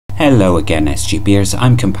Hello again SGBers,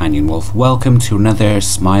 I'm Companion Wolf. Welcome to another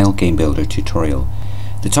Smile Game Builder tutorial.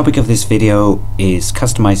 The topic of this video is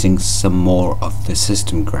customizing some more of the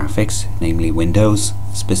system graphics, namely Windows,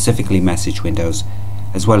 specifically message windows,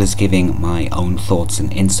 as well as giving my own thoughts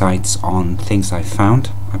and insights on things I've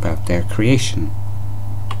found about their creation.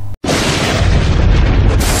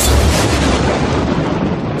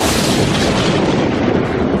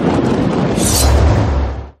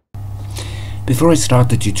 Before I start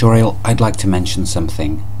the tutorial, I'd like to mention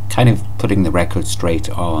something, kind of putting the record straight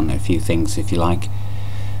on a few things if you like.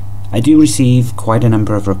 I do receive quite a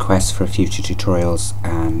number of requests for future tutorials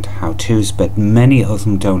and how-tos, but many of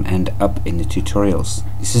them don't end up in the tutorials.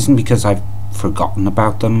 This isn't because I've forgotten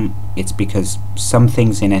about them, it's because some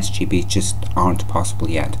things in SGB just aren't possible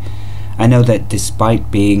yet. I know that despite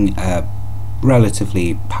being a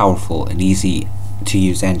relatively powerful and easy to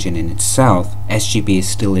use engine in itself, SGB is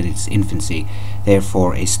still in its infancy,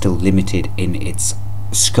 therefore is still limited in its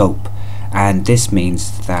scope, and this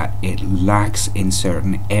means that it lacks in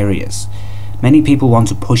certain areas. Many people want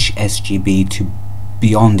to push SGB to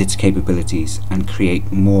beyond its capabilities and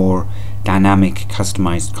create more dynamic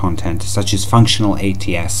customized content such as functional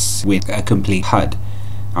ATS with a complete HUD.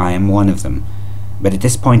 I am one of them, but at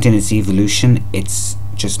this point in its evolution it's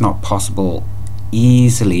just not possible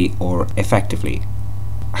easily or effectively.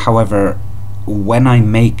 However, when I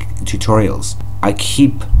make tutorials, I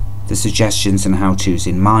keep the suggestions and how-tos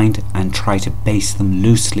in mind and try to base them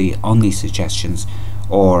loosely on these suggestions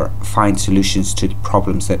or find solutions to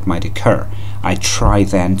problems that might occur. I try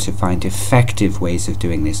then to find effective ways of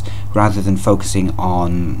doing this rather than focusing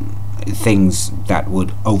on things that would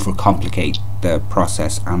overcomplicate the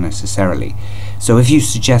process unnecessarily. So if you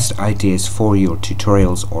suggest ideas for your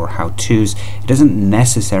tutorials or how-tos, it doesn't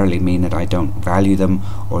necessarily mean that I don't value them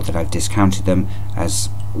or that I've discounted them, as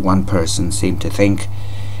one person seemed to think.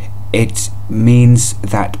 It means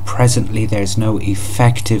that presently there's no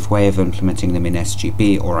effective way of implementing them in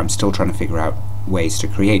SGB, or I'm still trying to figure out ways to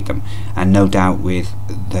create them, and no doubt with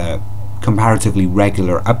the comparatively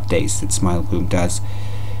regular updates that SmileBoom does,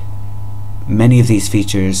 many of these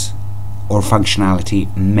features or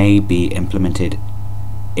functionality may be implemented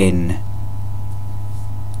in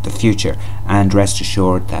the future, and rest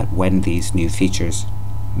assured that when these new features,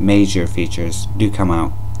 major features, do come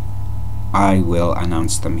out, I will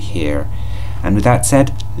announce them here. And with that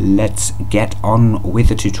said, let's get on with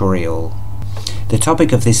the tutorial. The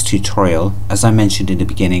topic of this tutorial, as I mentioned in the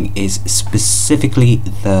beginning, is specifically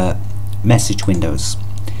the message windows.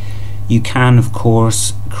 You can of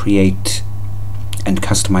course create and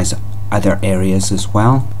customize other areas as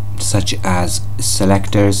well, such as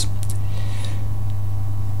selectors,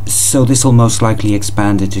 so this will most likely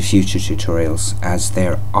expand into future tutorials as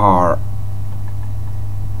there are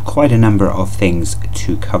quite a number of things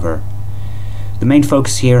to cover. The main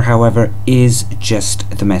focus here, however, is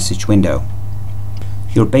just the message window.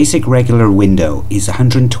 Your basic regular window is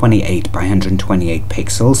 128 by 128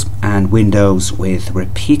 pixels, and windows with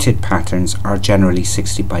repeated patterns are generally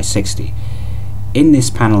 60 by 60. In this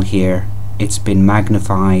panel here, it's been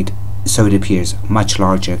magnified so it appears much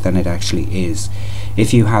larger than it actually is.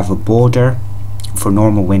 If you have a border, for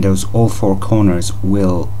normal windows, all four corners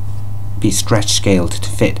will be stretch scaled to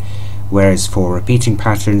fit, whereas for repeating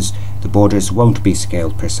patterns, the borders won't be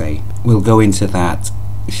scaled per se. We'll go into that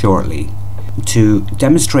shortly. To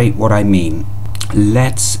demonstrate what I mean,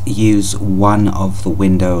 let's use one of the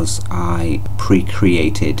windows I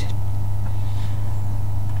pre-created.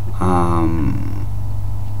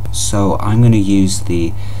 So I'm going to use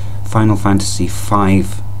the Final Fantasy V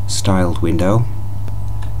styled window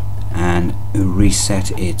and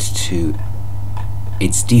reset it to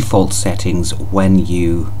its default settings when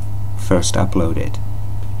you first upload it.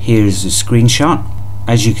 Here's a screenshot.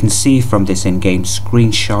 As you can see from this in-game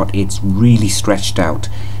screenshot, it's really stretched out,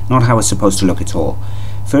 not how it's supposed to look at all.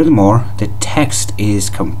 Furthermore, the text is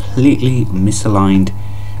completely misaligned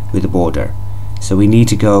with the border, so we need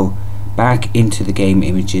to go back into the game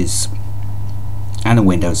images and the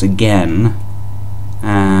windows again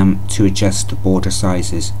to adjust the border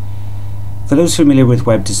sizes. For those familiar with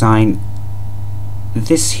web design,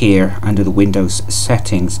 this here under the Windows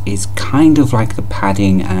settings is kind of like the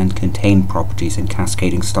padding and contain properties in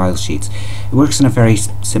cascading style sheets. It works in a very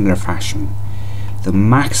similar fashion. The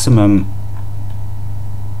maximum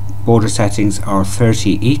border settings are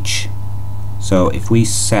 30 each, so if we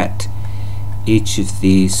set each of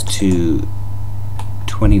these to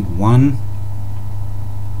 21,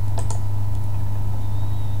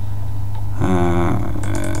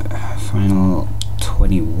 final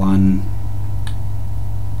 21,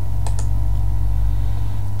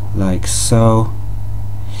 like so,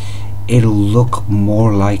 it'll look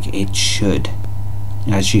more like it should,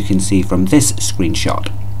 as you can see from this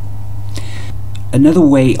screenshot. Another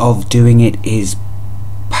way of doing it is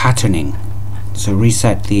patterning. So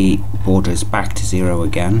reset the borders back to 0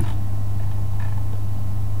 again,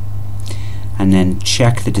 and then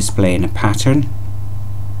check the display in a pattern.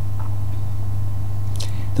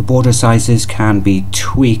 The border sizes can be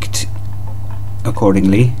tweaked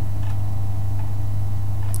accordingly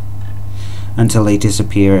until they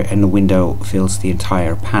disappear and the window fills the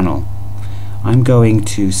entire panel. I'm going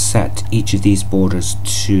to set each of these borders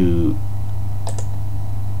to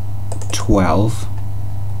 12.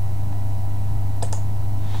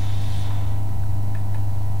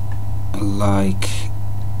 Like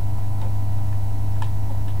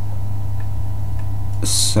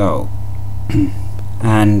so.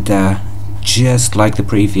 And just like the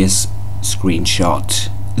previous screenshot,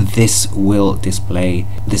 this will display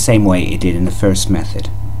the same way it did in the first method.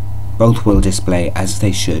 Both will display as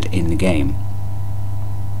they should in the game.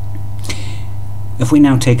 If we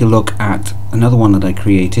now take a look at another one that I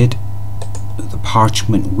created, the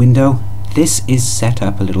parchment window, this is set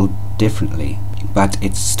up a little differently, but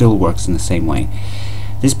it still works in the same way.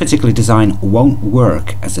 This particular design won't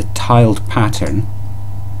work as a tiled pattern,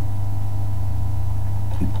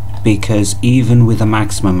 because even with the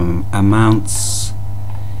maximum amounts,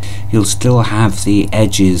 you'll still have the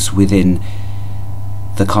edges within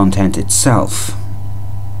the content itself.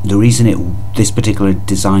 The reason this particular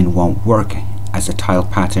design won't work as a tile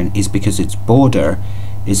pattern is because its border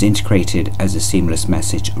is integrated as a seamless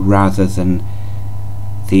message rather than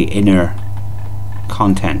the inner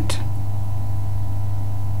content.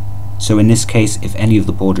 So in this case, if any of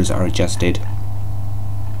the borders are adjusted,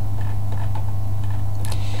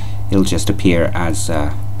 it'll just appear as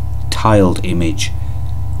a tiled image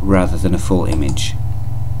rather than a full image.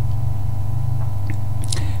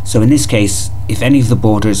 So in this case, if any of the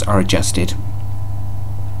borders are adjusted,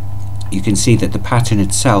 you can see that the pattern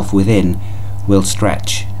itself within will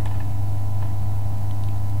stretch,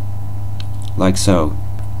 like so.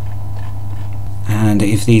 And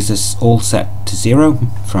if these are all set to 0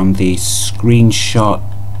 from the screenshot,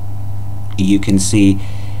 you can see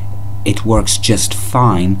it works just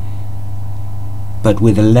fine, but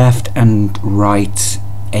with the left and right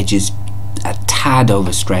edges a tad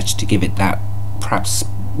overstretched to give it that perhaps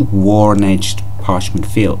worn-edged parchment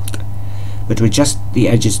feel. But to adjust the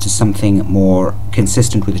edges to something more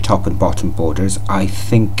consistent with the top and bottom borders, I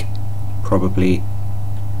think probably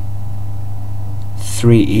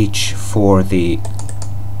 3 each for the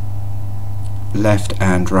left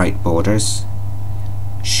and right borders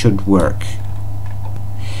should work.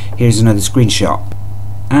 Here's another screenshot,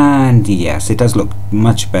 and yes, it does look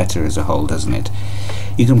much better as a whole, doesn't it?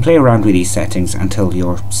 You can play around with these settings until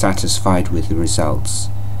you're satisfied with the results.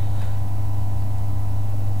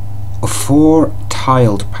 For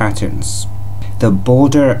tiled patterns, the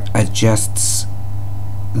border adjusts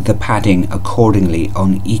the padding accordingly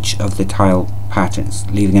on each of the tile patterns,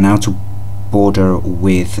 leaving an outer border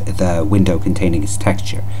with the window containing its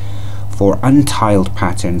texture. For untiled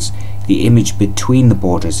patterns, the image between the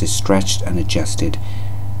borders is stretched and adjusted,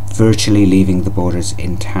 virtually leaving the borders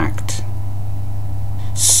intact.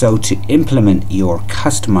 So to implement your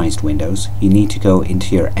customized windows, you need to go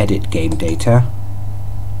into your edit game data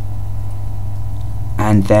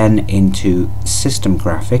and then into system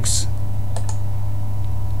graphics,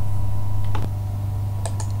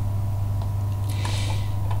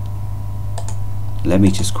 let me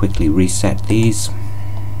just quickly reset these.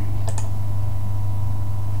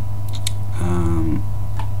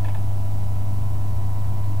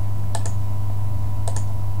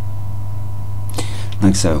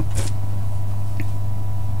 Like so.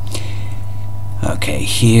 Okay,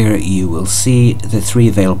 here you will see the 3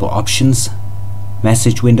 available options: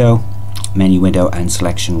 message window, menu window, and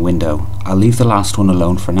selection window. I'll leave the last one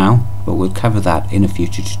alone for now, but we'll cover that in a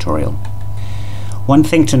future tutorial. One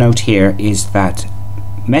thing to note here is that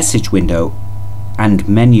message window and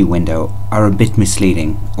menu window are a bit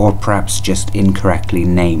misleading, or perhaps just incorrectly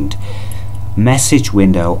named. Message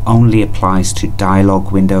window only applies to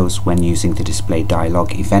dialog windows when using the display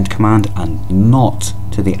dialog event command, and not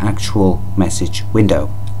to the actual message window,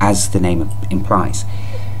 as the name implies.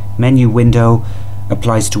 Menu window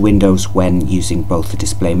applies to windows when using both the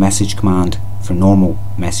display message command for normal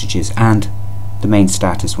messages and the main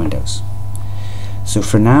status windows. So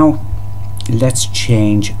for now, let's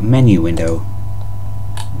change menu window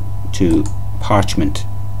to parchment.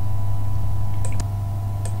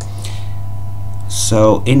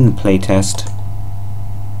 So in the playtest,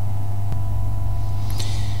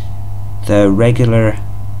 the regular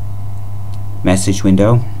message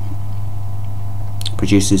window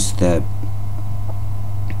produces the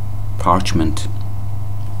parchment.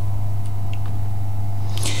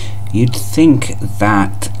 You'd think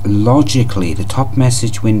that logically the top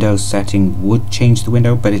message window setting would change the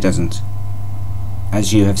window, but it doesn't.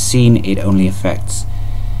 As you have seen, it only affects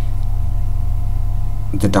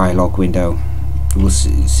the dialog window. We'll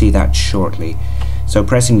see that shortly. So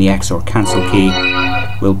pressing the X or cancel key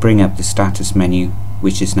will bring up the status menu,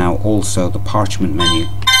 which is now also the parchment menu.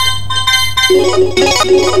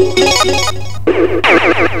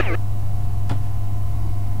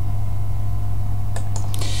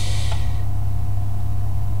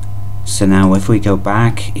 So now if we go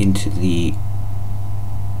back into the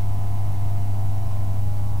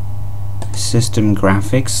system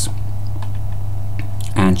graphics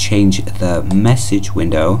and change the message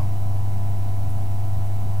window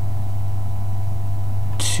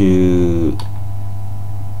to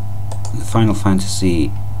the Final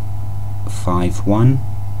Fantasy 5.1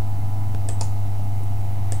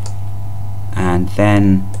 and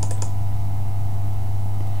then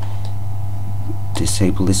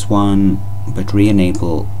disable this one but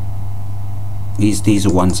re-enable these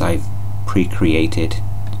are ones I've pre-created.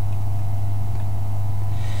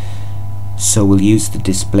 So we'll use the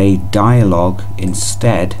display dialog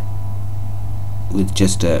instead with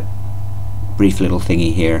just a brief little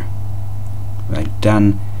thingy here. Right,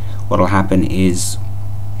 done. What'll happen is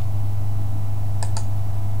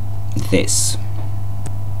this.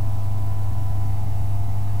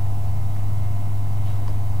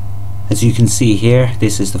 As you can see here,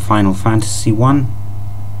 this is the Final Fantasy one.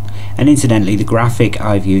 And incidentally, the graphic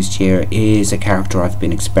I've used here is a character I've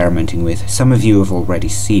been experimenting with. Some of you have already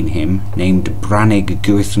seen him, named Branneg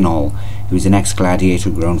Guthinol, who is an ex-gladiator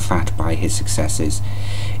grown fat by his successes.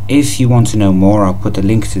 If you want to know more, I'll put the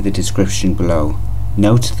link to the description below.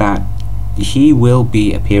 Note that he will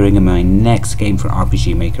be appearing in my next game for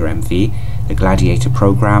RPG Maker MV, the Gladiator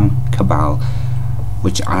program, Cabal,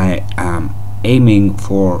 which I am aiming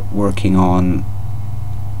for working on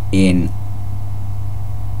in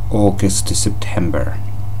August to September.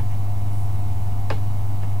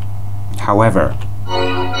 However,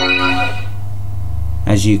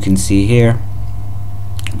 as you can see here,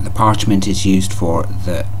 the parchment is used for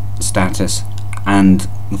the status and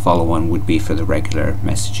the follow-on would be for the regular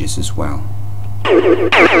messages as well.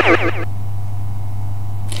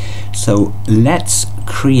 So let's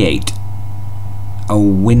create a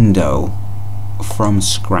window from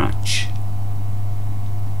scratch.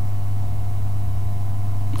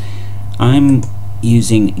 I'm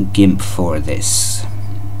using GIMP for this,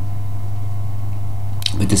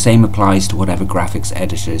 but the same applies to whatever graphics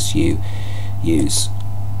editors you use.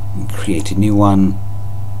 Create a new one,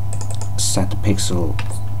 set the pixel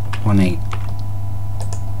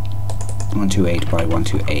 128 by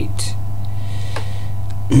 128.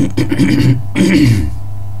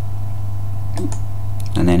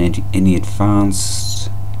 And then in the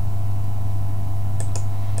advanced,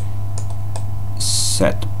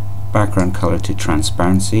 set background color to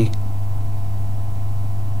transparency.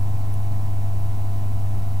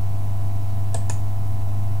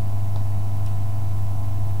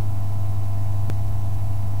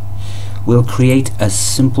 We'll create a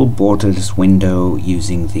simple borderless window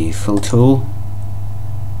using the fill tool,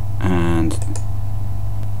 and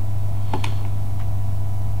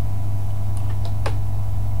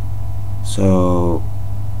so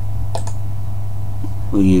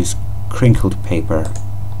we'll use crinkled paper,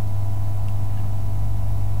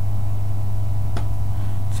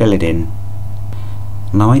 fill it in.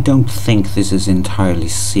 Now I don't think this is entirely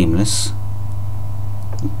seamless,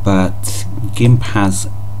 but GIMP has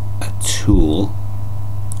a tool,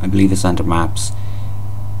 I believe it's under maps,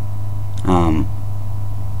 a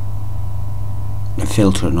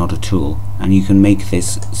filter, not a tool, and you can make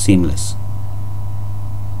this seamless.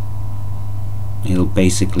 It'll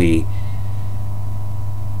basically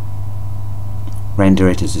render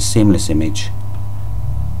it as a seamless image.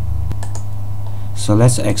 So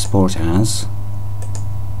let's export as,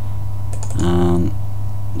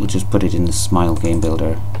 we'll just put it in the Smile Game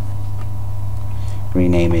Builder,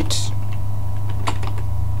 rename it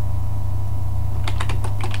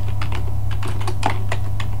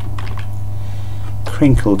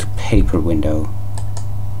Crinkled Paper Window.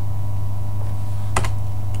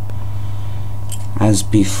 As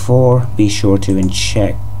before, be sure to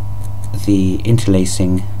check the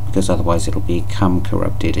interlacing, because otherwise it'll become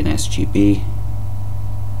corrupted in SGB,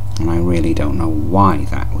 and I really don't know why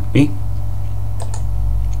that would be.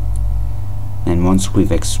 And once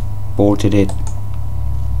we've exported it,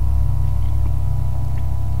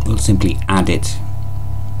 we'll simply add it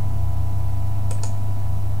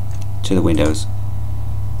to the windows.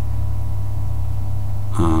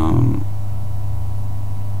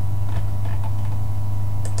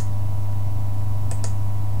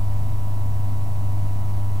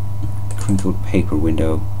 crinkled paper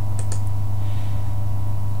window,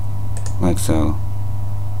 like so.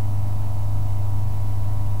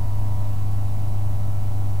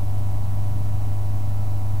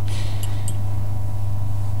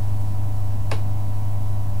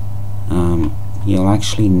 You'll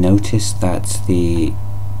actually notice that the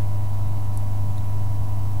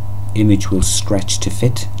image will stretch to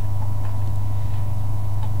fit,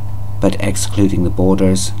 but excluding the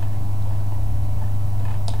borders.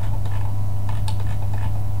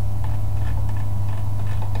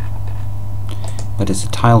 But as a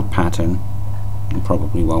tiled pattern, it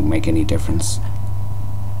probably won't make any difference.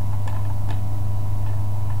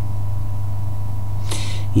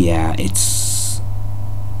 Yeah, it's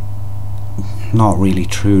not really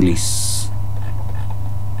truly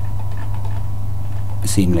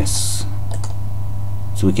seamless,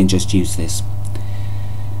 so we can just use this.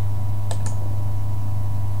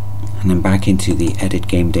 And then back into the edit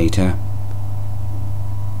game data,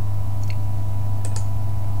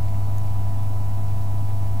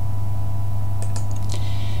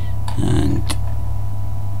 and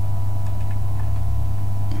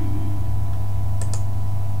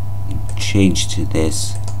change to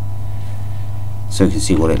this so you can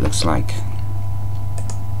see what it looks like.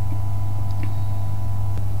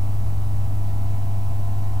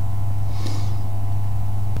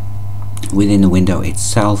 Within the window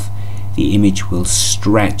itself, the image will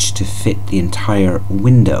stretch to fit the entire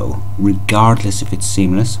window, regardless if it's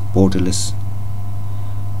seamless, borderless,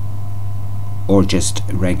 or just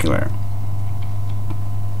regular.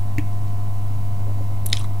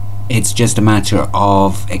 It's just a matter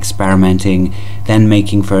of experimenting, then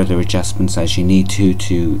making further adjustments as you need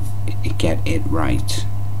to get it right.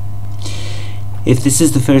 If this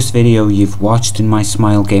is the first video you've watched in my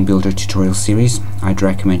Smile Game Builder tutorial series, I'd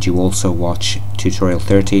recommend you also watch tutorial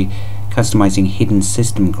 30, customizing hidden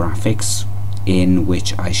system graphics, in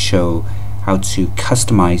which I show how to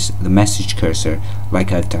customize the message cursor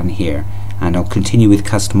like I've done here, and I'll continue with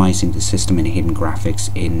customizing the system and hidden graphics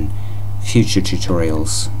in future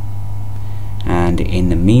tutorials. And in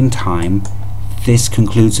the meantime, this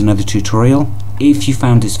concludes another tutorial. If you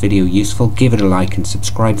found this video useful, give it a like and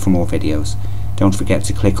subscribe for more videos. Don't forget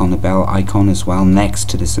to click on the bell icon as well next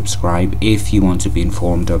to the subscribe if you want to be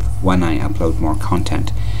informed of when I upload more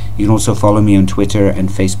content. You can also follow me on Twitter and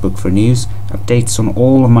Facebook for news, updates on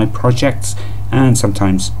all of my projects, and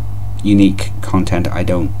sometimes unique content I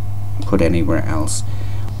don't put anywhere else.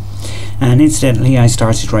 And incidentally, I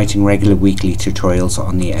started writing regular weekly tutorials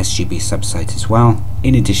on the SGB subsite as well,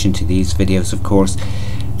 in addition to these videos, of course.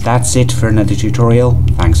 That's it for another tutorial.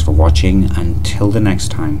 Thanks for watching. Until the next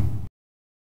time.